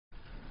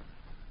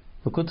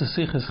L'kutei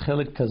Sichos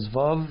Chelek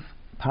Tezvav,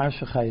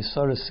 Parsha Chaye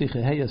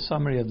Sicha Hey, a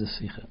summary of the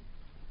Sicha.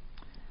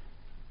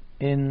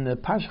 In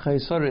Parsha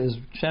Chaye is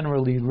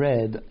generally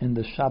read in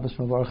the Shabbos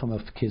Mevorchim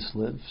of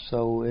Kislev,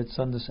 so it's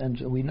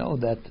we know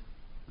that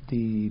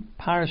the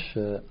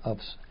Parsha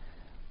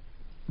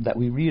that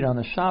we read on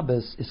the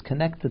Shabbos is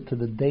connected to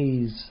the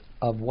days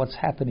of what's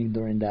happening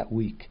during that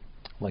week,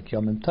 like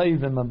Yomim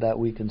Tovim of that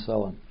week and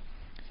so on.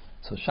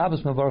 So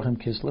Shabbos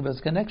Mevorchim Kislev has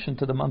connection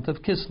to the month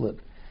of Kislev.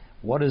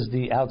 What is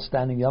the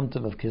outstanding Yom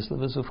Tov of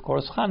Kislev? Is of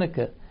course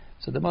Chanukah.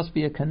 So there must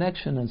be a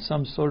connection and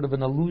some sort of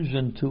an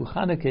allusion to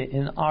Chanukah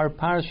in our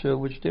parsha,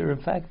 which there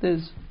in fact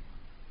is.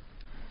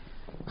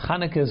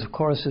 Chanukah, of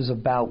course,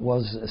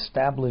 was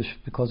established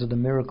because of the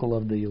miracle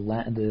of the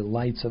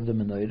lights of the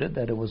menorah,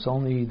 that there was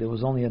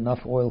only enough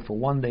oil for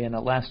one day and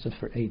it lasted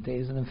for 8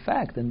 days. And in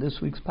fact, in this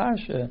week's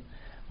parsha,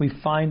 we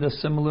find a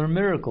similar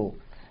miracle,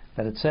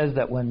 that it says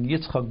that when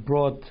Yitzchak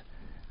brought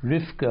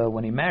Rivka,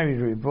 when he married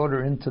her, he brought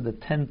her into the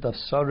tent of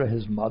Sarah,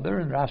 his mother,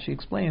 and Rashi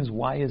explains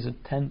why is it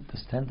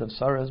this tent of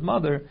Sarah, his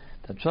mother,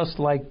 that just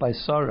like by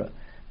Sarah,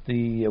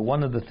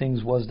 one of the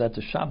things was that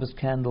the Shabbos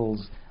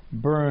candles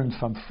burned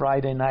from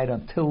Friday night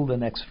until the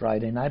next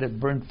Friday night. It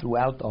burned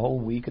throughout the whole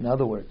week. In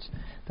other words,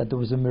 that there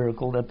was a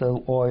miracle that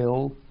the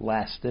oil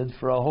lasted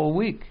for a whole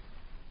week.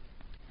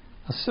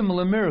 A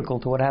similar miracle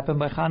to what happened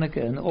by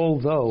Hanukkah, and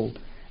although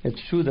it's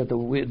true that the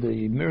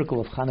miracle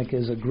of Chanukah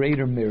is a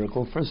greater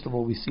miracle. First of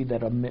all, we see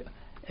that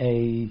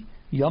a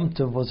Yom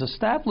Tov was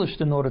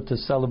established in order to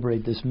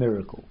celebrate this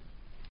miracle.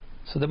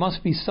 So there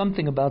must be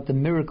something about the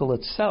miracle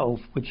itself,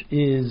 which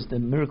is the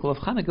miracle of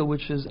Chanukah,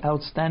 which is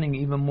outstanding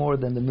even more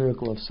than the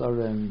miracle of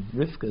Sarah and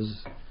Rivka's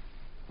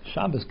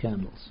Shabbos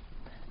candles.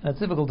 And it's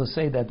difficult to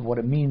say that what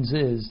it means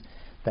is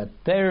that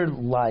their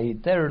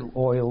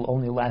oil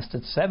only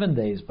lasted 7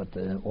 days, but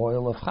the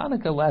oil of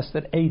Chanukah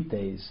lasted 8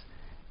 days.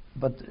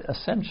 But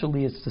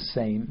essentially it's the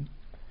same,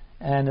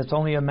 and it's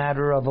only a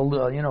matter of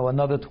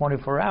another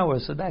 24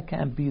 hours, so that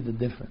can't be the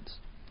difference.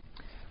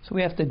 So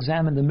we have to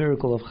examine the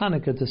miracle of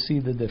Chanukah to see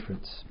the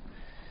difference.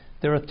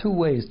 There are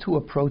two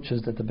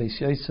approaches that the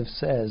Beis Yosef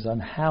says on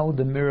how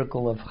the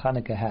miracle of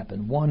Chanukah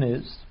happened. One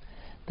is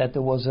that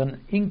there was an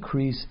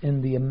increase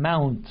in the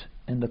amount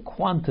and the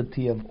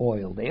quantity of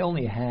oil. They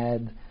only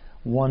had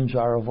 1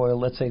 jar of oil,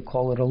 let's say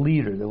call it a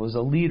liter. There was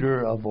a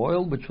liter of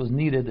oil which was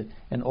needed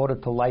in order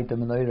to light the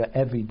menorah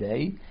every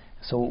day,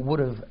 so it would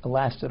have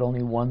lasted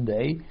only 1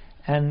 day,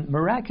 and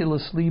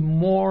miraculously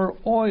more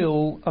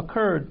oil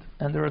occurred.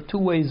 And there are 2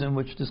 ways in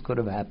which this could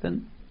have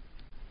happened.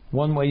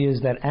 One way is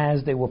that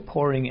as they were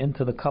pouring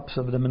into the cups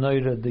of the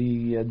menorah,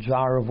 the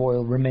jar of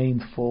oil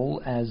remained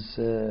full as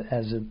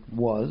it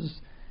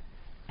was,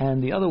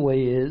 and the other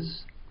way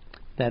is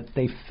that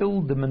they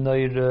filled the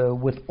menorah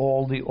with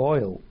all the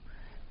oil,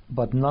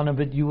 but none of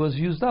it was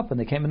used up. And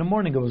they came in the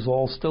morning, it was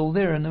all still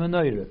there in the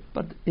menorah.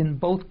 But in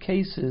both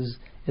cases,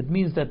 it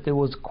means that there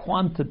was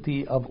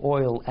quantity of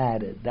oil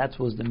added. That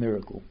was the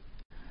miracle.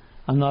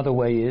 Another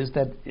way is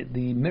that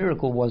the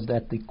miracle was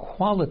that the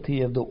quality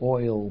of the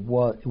oil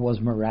was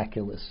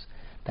miraculous.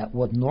 That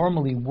what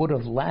normally would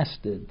have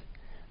lasted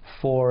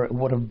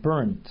would have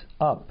burnt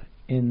up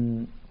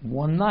in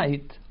one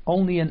night,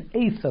 only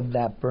 1/8 of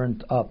that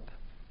burnt up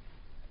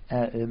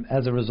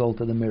as a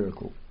result of the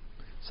miracle.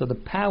 So the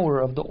power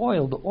of the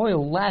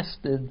oil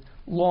lasted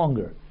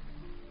longer.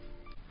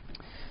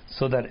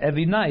 So that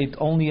every night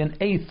only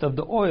 1/8 of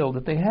the oil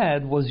that they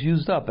had was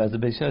used up. As the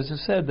Beis Yosef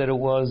said, that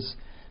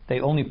they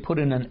only put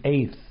in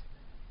 1/8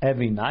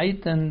 every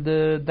night, and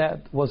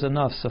that was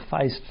enough,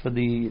 sufficed for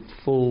the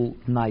full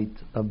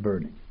night of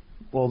burning.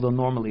 Although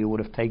normally it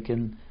would have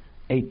taken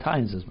 8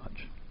 times as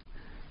much.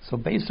 So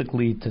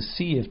basically, to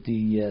see if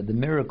the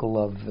miracle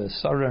of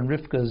Sarah and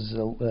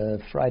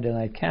Rivka's Friday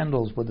night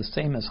candles were the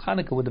same as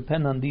Hanukkah would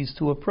depend on these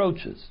 2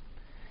 approaches.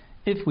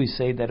 If we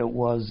say that it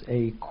was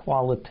a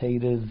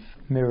qualitative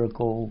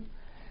miracle,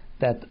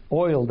 that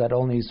oil that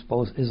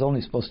is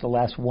only supposed to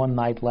last 1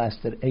 night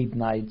lasted 8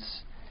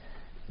 nights,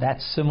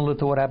 that's similar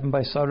to what happened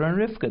by Sarah and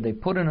Rivka. They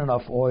put in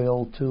enough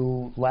oil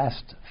to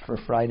last for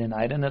Friday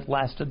night, and it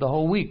lasted the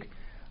whole week.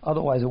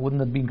 Otherwise, it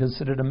wouldn't have been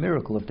considered a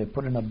miracle if they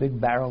put in a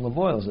big barrel of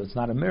oil. So it's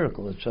not a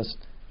miracle, it's just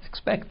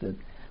expected.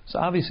 So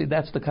obviously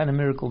that's the kind of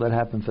miracle that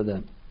happened for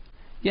them.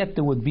 Yet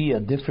there would be a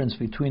difference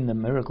between the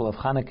miracle of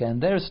Hanukkah and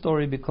their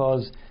story,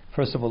 because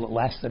first of all it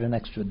lasted an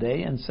extra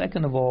day, and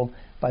second of all,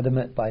 by the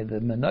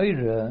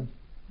menorah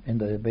in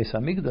the Beis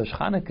Hamikdash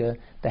Hanukkah,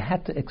 they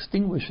had to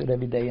extinguish it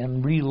every day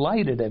and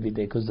relight it every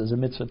day because there's a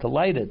mitzvah to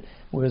light it.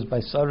 Whereas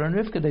by Sarah and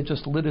Rivka, they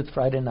just lit it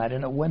Friday night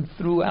and it went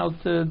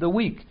throughout the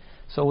week.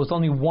 So it was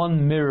only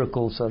one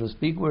miracle, so to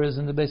speak, whereas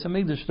in the Beis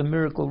Hamikdash, the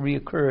miracle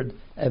reoccurred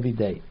every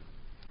day.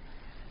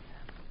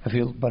 If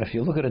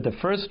you look at it the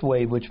first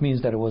way, which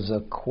means that it was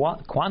a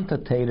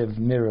quantitative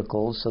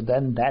miracle, so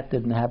then that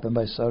didn't happen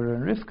by Sarah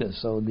and Rivka.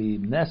 So the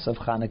Nes of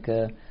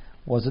Hanukkah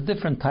was a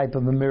different type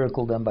of a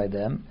miracle than by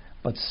them,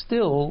 but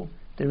still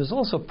there is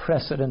also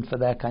precedent for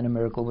that kind of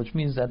miracle, which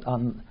means that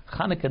on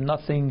Hanukkah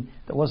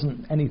there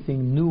wasn't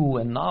anything new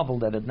and novel,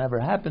 that had never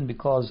happened,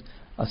 because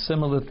A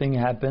similar thing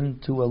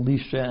happened to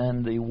Elisha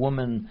and the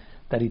woman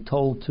that he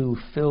told to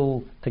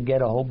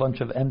get a whole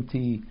bunch of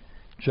empty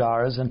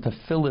jars and to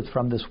fill it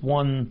from this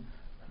one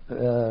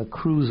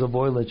cruse of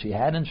oil that she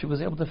had, and she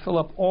was able to fill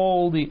up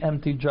all the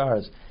empty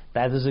jars.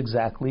 That is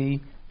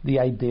exactly the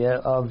idea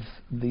of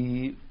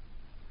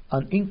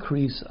an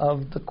increase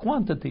of the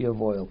quantity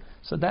of oil.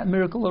 So that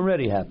miracle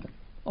already happened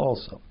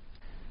also.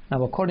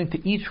 Now, according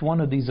to each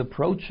one of these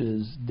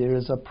approaches, there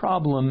is a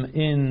problem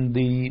in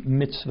the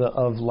mitzvah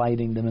of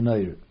lighting the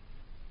menorah.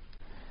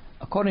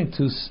 According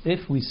to,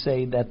 if we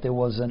say that there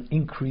was an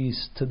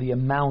increase to the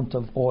amount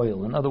of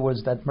oil, in other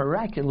words, that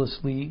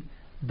miraculously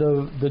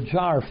the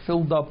jar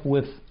filled up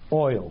with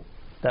oil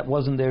that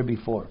wasn't there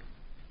before.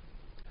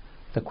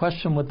 The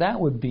question with that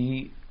would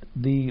be,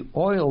 the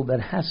oil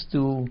that has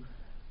to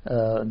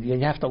you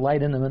have to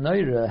light in the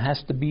menorah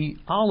has to be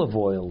olive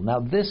oil. Now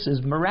this is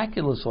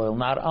miraculous oil,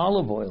 not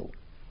olive oil.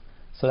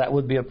 So that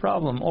would be a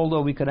problem.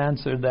 Although we could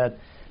answer that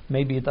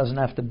maybe it doesn't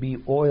have to be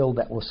oil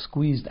that was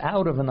squeezed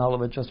out of an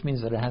olive, it just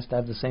means that it has to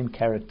have the same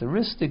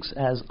characteristics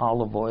as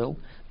olive oil,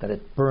 that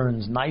it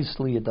burns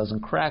nicely, it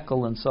doesn't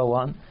crackle, and so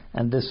on.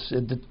 And this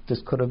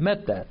could have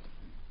met that.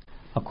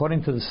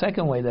 According to the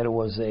second way, that it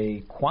was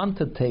a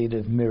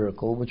quantitative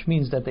miracle, which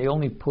means that they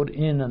only put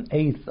in an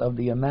eighth of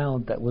the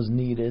amount that was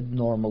needed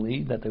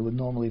normally, that they would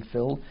normally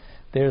fill.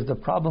 The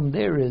problem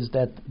there is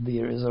that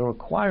there is a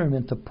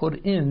requirement to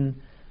put in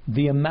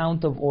the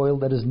amount of oil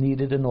that is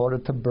needed in order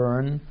to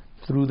burn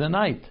through the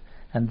night.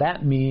 And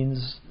that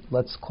means,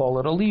 let's call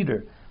it a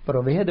liter. But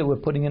over here they were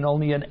putting in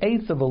only an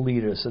eighth of a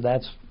liter, so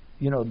that's,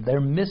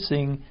 they're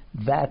missing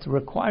that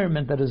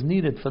requirement that is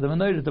needed for the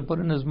menorah to put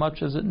in as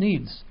much as it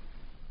needs.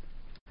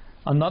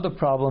 Another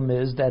problem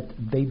is that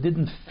they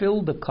didn't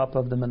fill the cup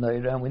of the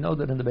menorah, and we know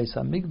that in the Beis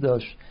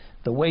HaMikdash,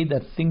 the way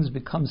that things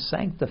become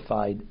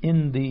sanctified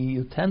in the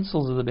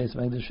utensils of the Beis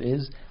HaMikdash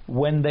is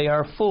when they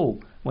are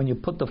full. When you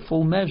put the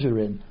full measure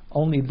in,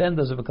 only then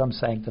does it become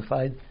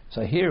sanctified.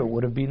 So here it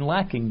would have been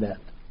lacking that.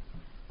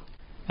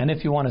 And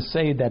if you want to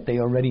say that they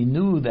already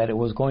knew that it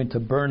was going to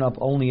burn up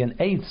only an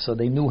eighth, so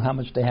they knew how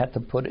much they had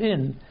to put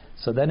in,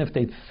 so then if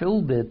they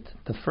filled it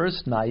the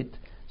first night,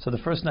 so the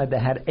first night they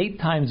had 8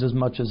 times as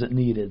much as it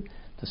needed.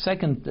 The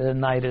second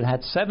night it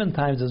had 7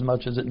 times as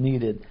much as it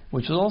needed,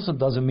 which also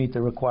doesn't meet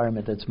the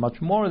requirement. It's much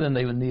more than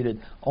they would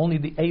needed. Only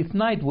the 8th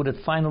night would it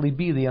finally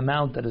be the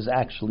amount that is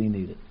actually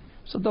needed.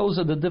 So those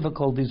are the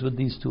difficulties with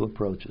these two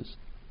approaches.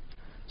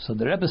 So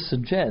the Rebbe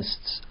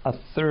suggests a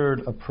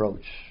third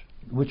approach,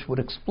 which would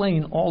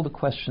explain all the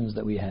questions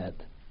that we had.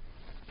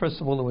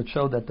 First of all, it would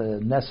show that the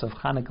Ness of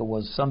Hanukkah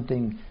was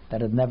something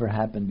that had never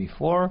happened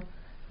before.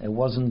 It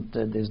wasn't.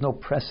 There's no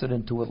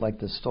precedent to it, like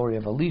the story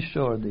of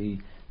Elisha or the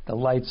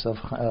lights of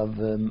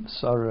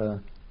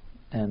Sarah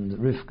and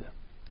Rivka.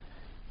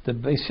 The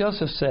Beis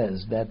Yosef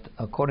says that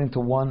according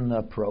to one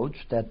approach,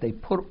 that they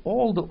put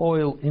all the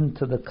oil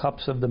into the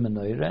cups of the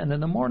menorah, and in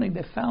the morning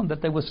they found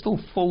that they were still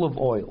full of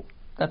oil.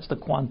 That's the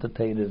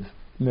quantitative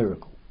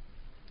miracle.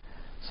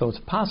 So it's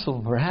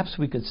possible, perhaps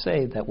we could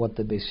say that what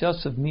the Beis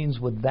Yosef means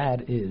with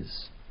that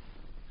is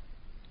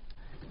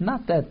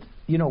not that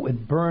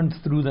it burned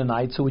through the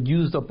night, so it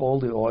used up all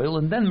the oil,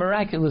 and then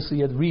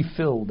miraculously it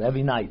refilled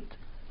every night.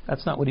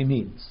 That's not what he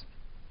means.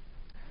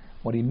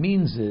 What he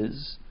means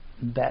is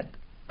that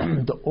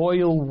the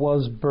oil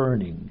was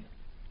burning,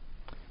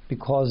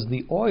 because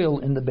the oil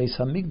in the Beis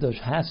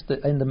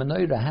HaMikdash in the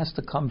menorah has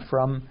to come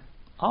from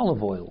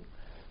olive oil.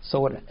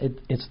 So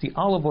it's the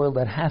olive oil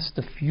that has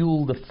to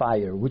fuel the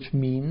fire, which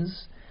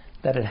means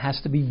that it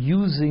has to be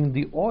using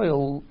the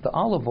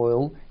olive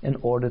oil, in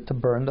order to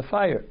burn the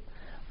fire.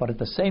 But at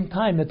the same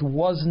time, it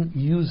wasn't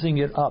using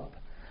it up.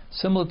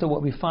 Similar to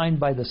what we find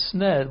by the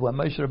Sneh, when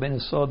Moshe Rabbeinu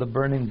saw the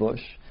burning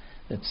bush,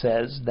 it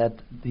says that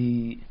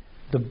the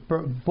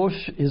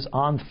bush is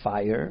on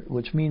fire,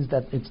 which means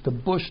that it's the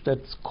bush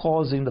that's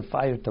causing the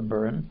fire to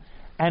burn,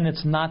 and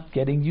it's not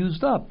getting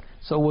used up.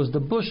 So it was the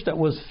bush that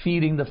was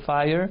feeding the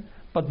fire,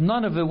 but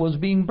none of it was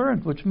being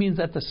burnt, which means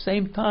at the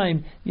same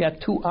time you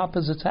had two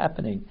opposites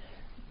happening.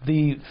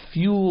 The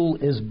fuel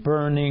is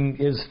burning,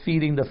 is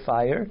feeding the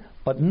fire,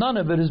 but none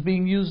of it is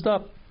being used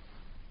up.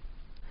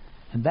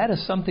 And that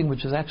is something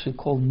which is actually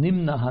called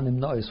nimna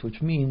hanimnois,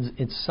 which means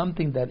it's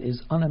something that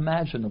is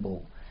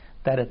unimaginable.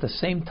 That at the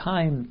same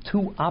time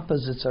two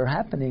opposites are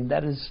happening.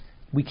 That is,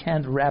 we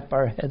can't wrap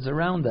our heads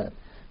around that.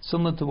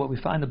 Similar to what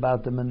we find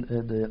about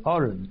the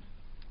Aron.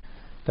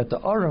 That the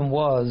Aron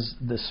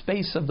the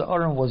space of the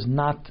Aron was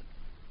not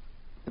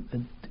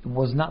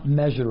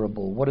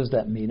measurable. What does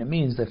that mean? It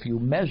means that if you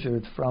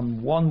measured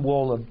from one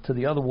wall to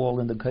the other wall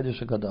in the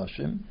Kodesh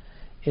HaKadoshim,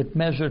 it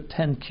measured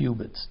 10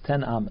 cubits,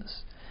 10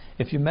 amas.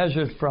 If you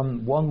measured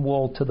from one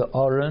wall to the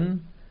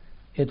Aron,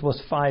 it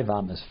was 5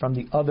 amas. From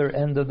the other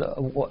end of the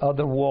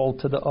other wall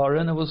to the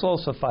Aron, it was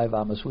also 5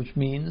 amas, which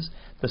means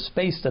the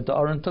space that the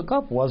Aron took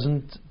up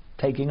wasn't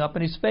taking up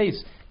any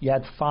space. You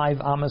had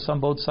 5 amas on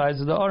both sides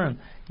of the Aron.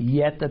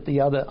 Yet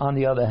on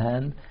the other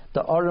hand,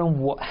 the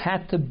Aron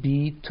had to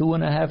be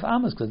 2.5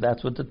 amas, because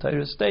that's what the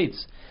Torah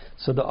states.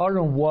 So the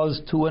Aron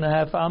was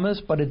 2.5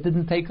 amas, but it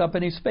didn't take up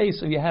any space.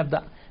 So you have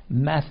the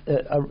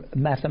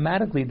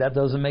mathematically, that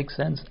doesn't make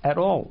sense at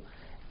all.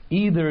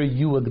 Either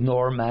you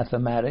ignore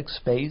mathematics,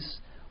 space,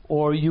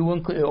 or you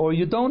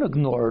don't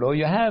ignore it, or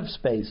you have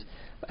space.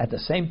 At the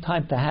same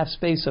time, to have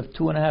space of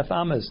 2.5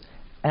 amas,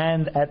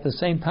 and at the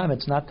same time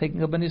it's not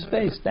taking up any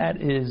space,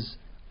 that is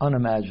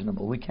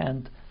unimaginable. We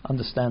can't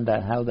understand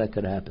that, how that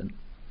could happen.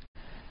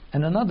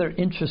 And another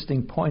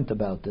interesting point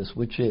about this,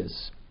 which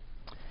is,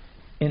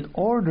 in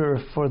order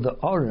for the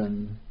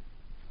Aron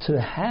to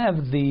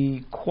have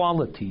the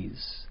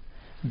qualities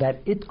that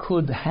it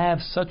could have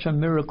such a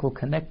miracle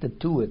connected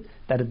to it,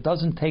 that it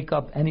doesn't take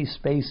up any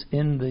space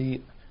in the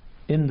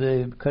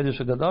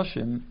Kodesh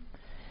HaKadoshim,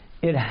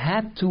 it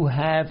had to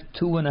have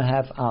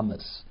 2.5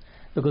 amas.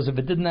 Because if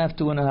it didn't have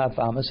 2.5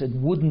 amas, it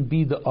wouldn't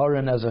be the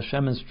Aron as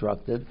Hashem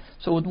instructed,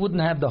 so it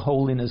wouldn't have the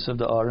holiness of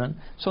the Aron,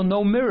 so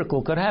no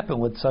miracle could happen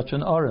with such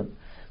an Aron.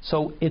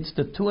 So it's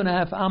the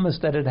 2.5 amas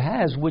that it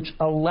has which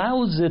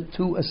allows it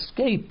to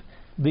escape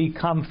the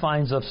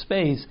confines of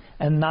space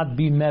and not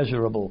be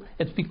measurable.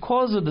 It's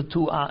because of the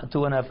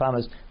 2.5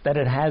 amas that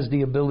it has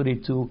the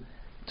ability to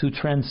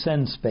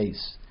transcend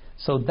space.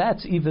 So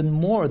that's even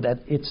more, that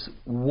it's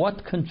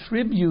what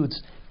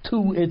contributes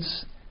to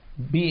its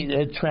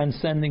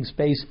transcending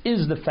space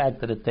is the fact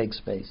that it takes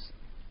space.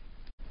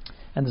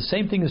 And the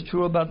same thing is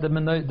true about the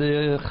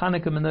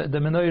Chanukah, the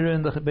menorah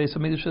in the Beis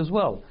Hamikdash as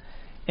well.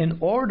 In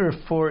order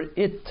for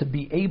it to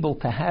be able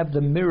to have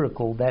the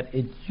miracle that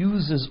it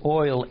uses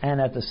oil and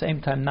at the same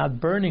time not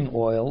burning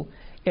oil,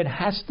 it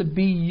has to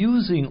be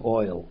using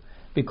oil,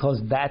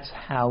 because that's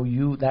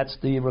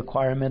the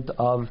requirement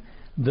of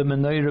the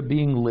menorah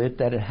being lit,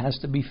 that it has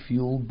to be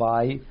fueled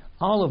by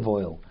olive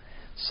oil.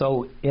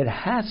 So it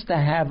has to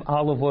have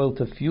olive oil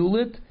to fuel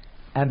it,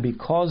 and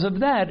because of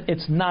that,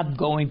 it's not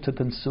going to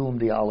consume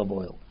the olive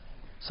oil.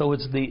 So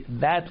it's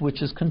that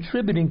which is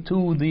contributing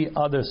to the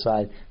other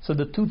side. So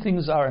the two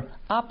things are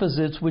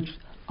opposites which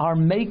are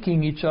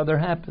making each other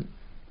happen.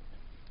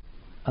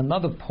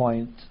 Another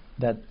point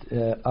that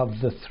of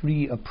the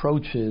three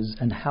approaches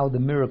and how the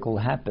miracle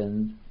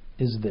happened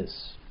is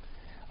this.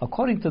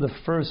 According to the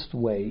first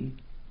way,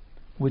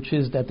 which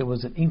is that there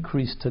was an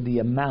increase to the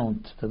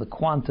amount, to the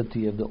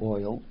quantity of the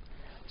oil.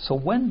 So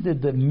when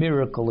did the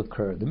miracle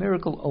occur? The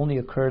miracle only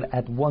occurred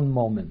at one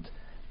moment,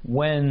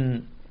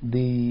 when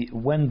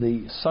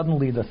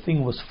suddenly the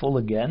thing was full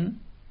again.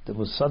 There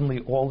was suddenly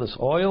all this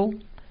oil.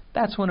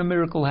 That's when a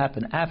miracle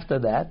happened. After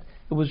that,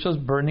 it was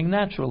just burning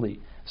naturally.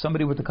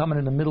 Somebody were to come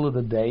in the middle of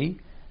the day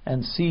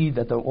and see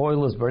that the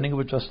oil is burning, it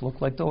would just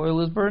look like the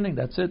oil is burning.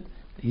 That's it.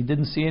 He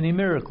didn't see any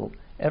miracle.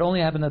 It only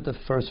happened at the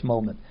first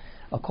moment.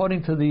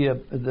 According to the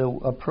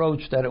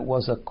approach that it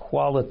was a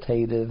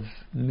qualitative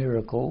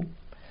miracle,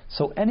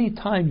 so any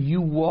time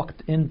you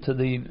walked into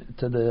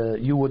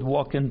you would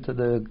walk into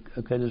the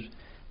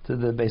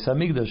Beis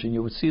Hamikdash and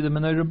you would see the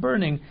menorah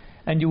burning,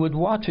 and you would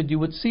watch it, you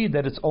would see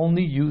that it's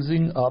only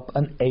using up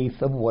an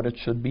eighth of what it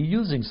should be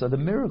using. So the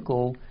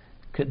miracle,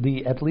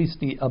 at least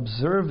the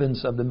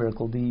observance of the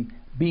miracle, the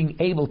being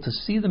able to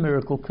see the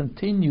miracle,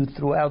 continued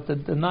throughout the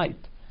night.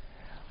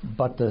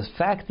 But the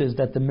fact is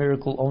that the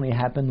miracle only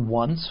happened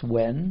once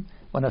when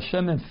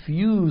Hashem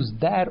infused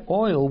that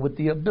oil with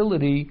the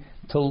ability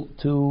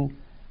to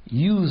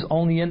use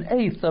only an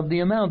eighth of the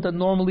amount that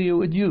normally it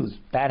would use.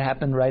 That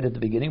happened right at the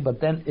beginning,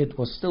 but then it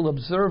was still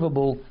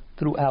observable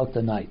throughout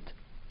the night.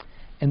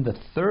 In the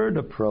third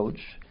approach,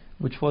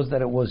 which was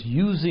that it was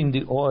using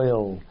the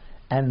oil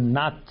and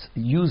not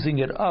using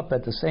it up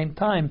at the same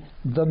time,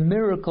 the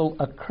miracle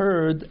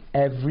occurred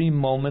every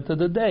moment of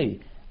the day.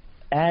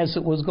 As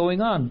it was going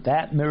on,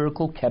 that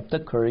miracle kept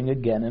occurring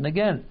again and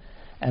again.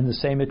 And the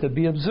same, it could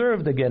be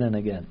observed again and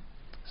again.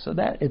 So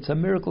that it's a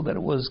miracle that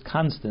it was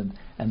constant.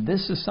 And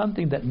this is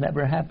something that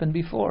never happened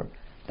before.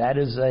 That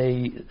is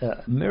a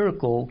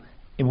miracle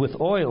with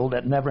oil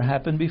that never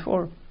happened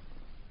before.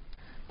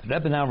 The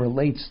Rebbe now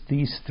relates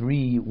these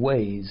three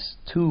ways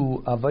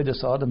to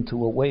Avodas Adam,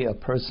 to a way a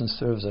person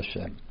serves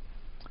Hashem.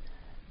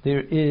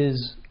 There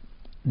is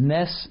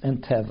Nes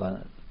and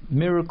Teva,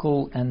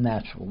 miracle and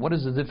natural. What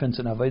is the difference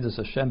in Avodas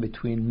Hashem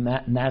between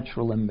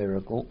natural and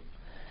miracle?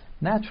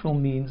 Natural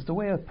means the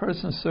way a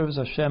person serves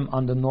Hashem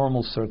under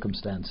normal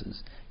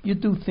circumstances. You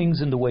do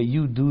things in the way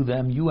you do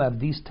them. You have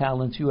these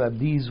talents. You have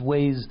these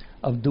ways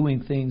of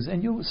doing things,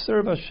 and you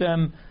serve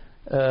Hashem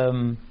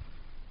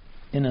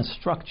in a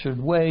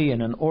structured way,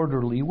 in an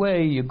orderly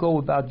way. You go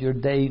about your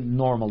day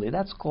normally.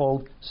 That's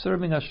called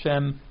serving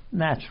Hashem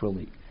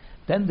naturally.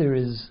 Then there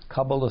is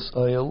Kabbalas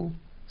Oil,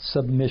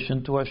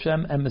 submission to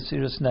Hashem, and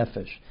Mesiras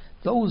Nefesh.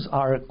 Those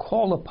are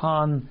call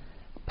upon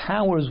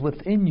powers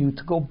within you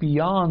to go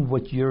beyond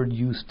what you're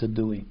used to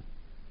doing,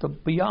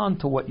 beyond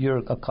to what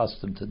you're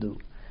accustomed to do.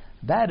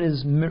 That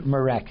is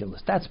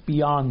miraculous. That's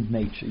beyond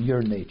nature,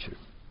 your nature.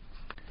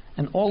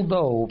 And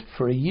although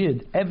for a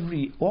Yid,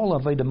 all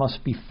Avodah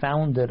must be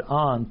founded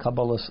on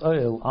Kabbalas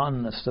Oil,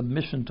 on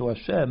submission to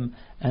Hashem,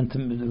 and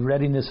to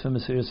readiness for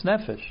Mesiras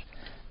Nefesh,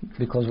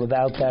 because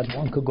without that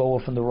one could go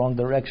off in the wrong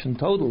direction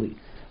totally.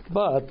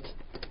 But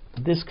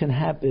this can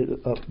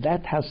happen,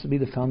 that has to be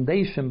the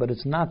foundation, but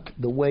it's not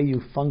the way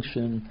you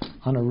function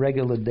on a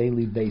regular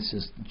daily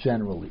basis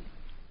generally.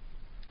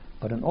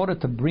 But in order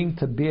to bring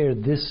to bear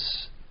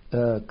this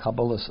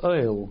Kabbalah's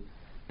oil,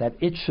 that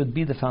it should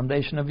be the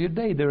foundation of your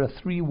day, there are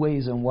three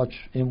ways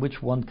in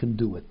which one can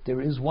do it.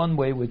 There is one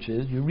way, which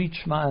is you read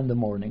Shema in the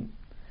morning,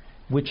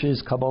 which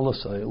is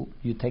Kabbalah's oil.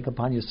 You take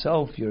upon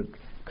yourself your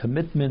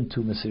commitment to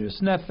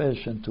Mesiras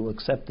Nefesh and to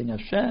accepting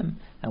Hashem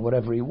and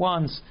whatever He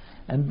wants,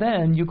 and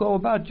then you go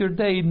about your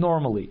day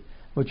normally,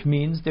 which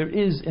means there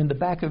is in the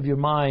back of your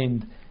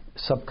mind,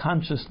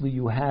 subconsciously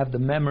you have the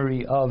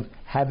memory of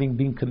having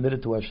been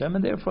committed to Hashem,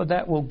 and therefore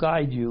that will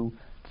guide you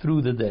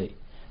through the day.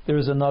 There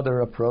is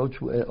another approach,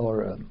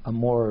 or a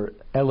more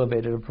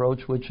elevated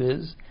approach, which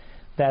is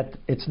that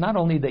it's not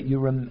only that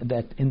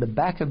that in the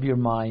back of your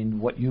mind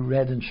what you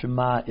read in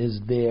Shema is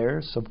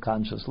there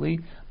subconsciously,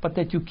 but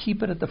that you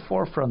keep it at the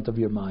forefront of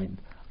your mind.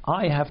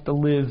 I have to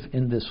live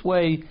in this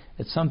way.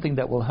 It's something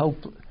that will help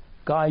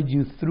guide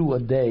you through a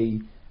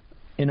day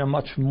in a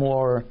much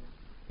more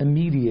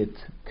immediate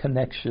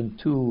connection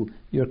to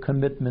your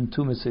commitment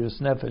to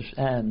Mesiras Nefesh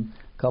and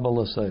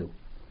Kabbalah Soil.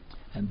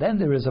 And then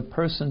there is a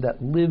person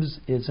that lives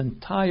his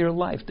entire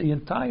life, the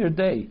entire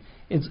day.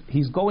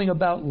 He's going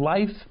about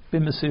life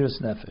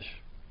b'Mesiras Nefesh.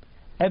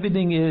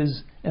 Everything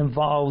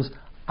involves,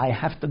 I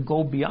have to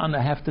go beyond,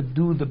 I have to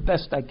do the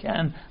best I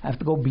can, I have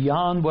to go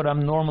beyond what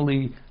I'm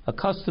normally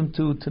accustomed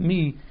to. To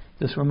me,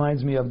 this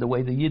reminds me of the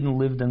way the Yidden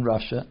lived in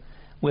Russia,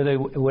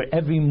 where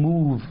every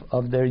move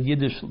of their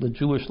the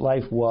Jewish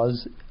life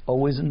was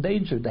always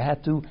endangered. They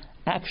had to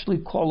actually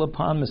call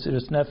upon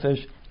Mesiras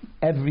Nefesh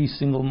every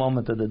single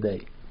moment of the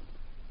day.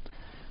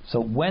 So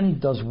when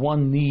does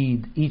one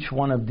need each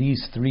one of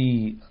these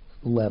three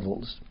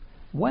levels?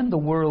 When the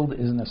world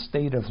is in a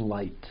state of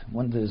light,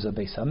 when there's a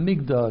Beis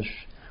Hamikdash,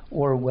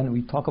 or when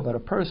we talk about a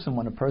person,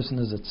 when a person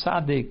is a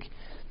tzaddik.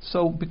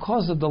 So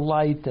because of the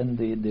light and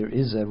there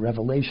is a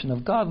revelation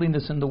of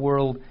godliness in the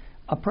world,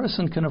 a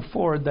person can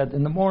afford that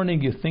in the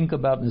morning you think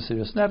about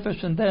Mesiras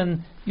Nefesh, and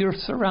then you're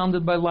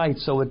surrounded by light,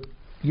 so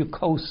you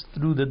coast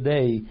through the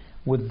day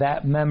with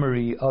that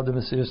memory of the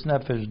Mesiras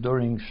Nefesh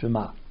during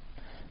Shema.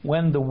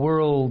 When the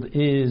world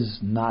is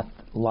not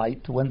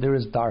light, when there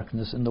is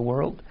darkness in the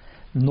world,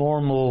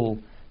 normal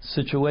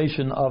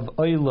situation of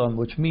Olam,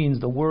 which means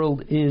the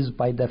world is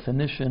by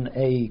definition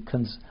a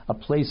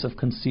place of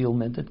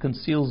concealment. It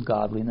conceals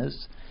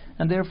godliness,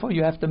 and therefore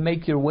you have to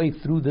make your way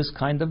through this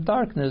kind of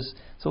darkness.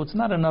 So it's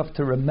not enough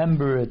to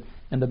remember it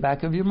in the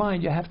back of your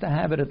mind. You have to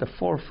have it at the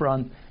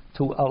forefront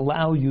to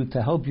allow you,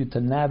 to help you to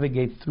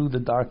navigate through the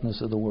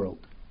darkness of the world.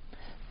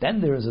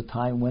 Then there is a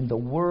time when the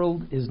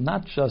world is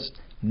not just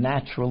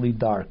naturally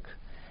dark.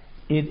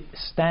 It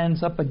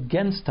stands up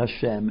against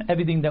Hashem.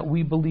 Everything that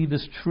we believe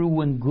is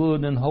true and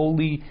good and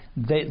holy,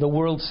 the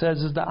world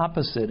says is the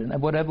opposite. And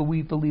whatever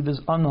we believe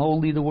is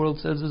unholy, the world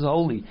says is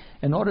holy.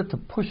 In order to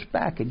push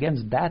back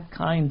against that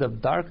kind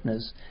of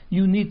darkness,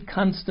 you need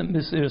constant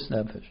Mesiras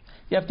Nefesh.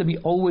 You have to be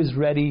always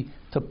ready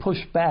to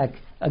push back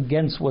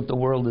against what the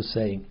world is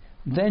saying.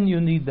 Then you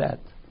need that.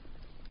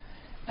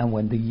 And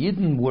when the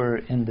Yidden were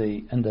in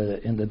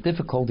the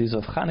difficulties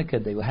of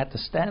Hanukkah, they had to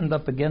stand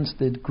up against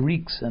the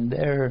Greeks and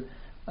their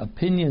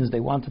opinions. They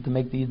wanted to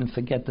make the Yidden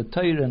forget the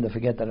Torah and to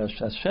forget that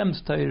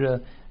Hashem's Torah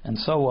and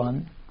so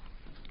on.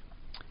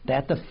 They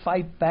had to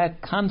fight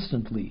back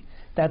constantly.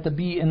 They had to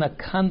be in a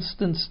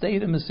constant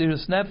state of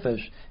Mesiras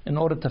Nefesh in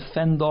order to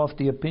fend off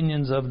the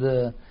opinions of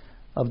the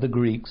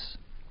Greeks.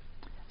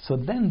 So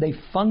then they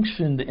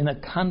functioned in a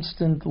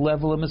constant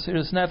level of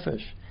Mesiras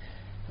Nefesh.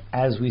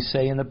 As we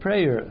say in the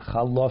prayer,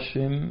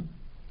 Chaloshim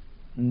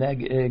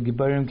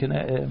Gibarim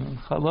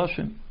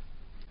Chaloshim.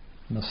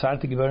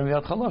 Nosarti Gibarim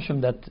Yad Chaloshim,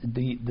 that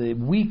the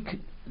weak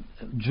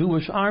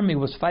Jewish army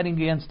was fighting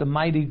against the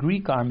mighty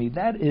Greek army.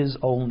 That is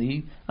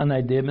only an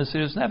idea of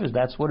Mesiras Nefesh.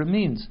 That's what it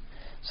means.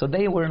 So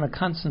they were in a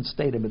constant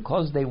state, and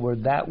because they were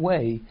that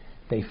way,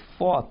 they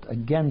fought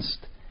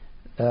against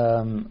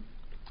it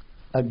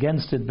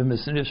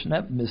b'Mesiras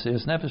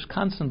Nefesh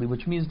constantly,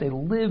 which means they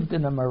lived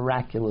in a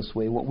miraculous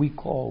way, what we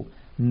call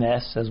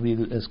Nes, as we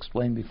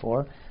explained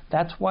before.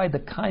 That's why the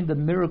kind of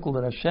miracle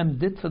that Hashem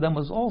did for them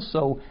was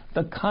also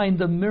the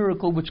kind of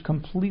miracle which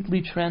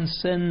completely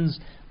transcends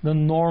the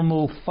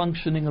normal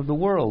functioning of the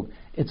world.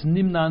 It's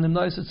nimna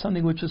nimnois, it's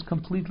something which is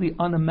completely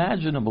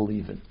unimaginable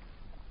even.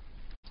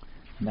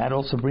 And that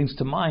also brings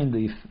to mind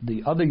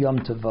the other Yom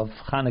Tov of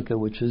Hanukkah,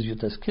 which is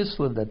Yutes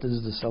Kislev, that this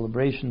is the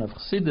celebration of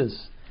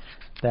Chassidus,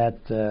 that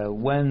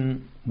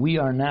when we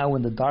are now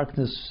in the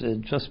darkness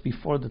just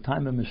before the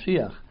time of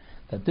Mashiach,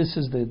 that this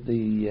is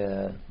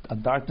a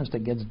darkness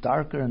that gets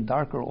darker and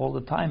darker all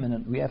the time,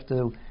 and we have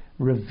to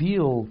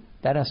reveal,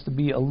 that has to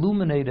be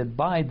illuminated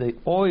by the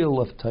oil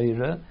of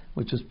Torah,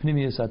 which is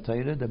Pnimius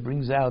HaTorah, that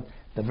brings out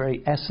the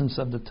very essence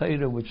of the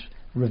Torah, which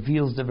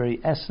reveals the very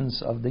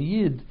essence of the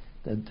Yid,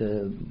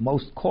 the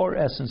most core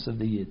essence of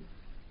the Yid.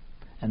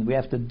 And we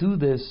have to do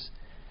this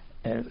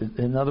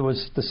In other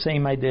words, the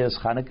same idea as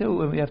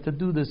Hanukkah. We have to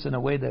do this in a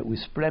way that we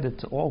spread it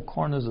to all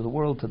corners of the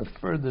world, to the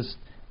furthest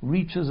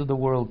reaches of the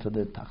world, to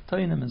the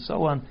Tachtonim and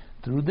so on.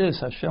 Through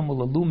this, Hashem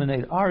will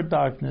illuminate our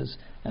darkness,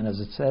 and as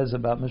it says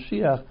about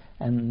Mashiach,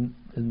 and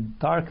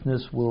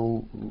darkness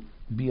will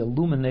be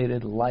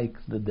illuminated like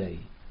the day.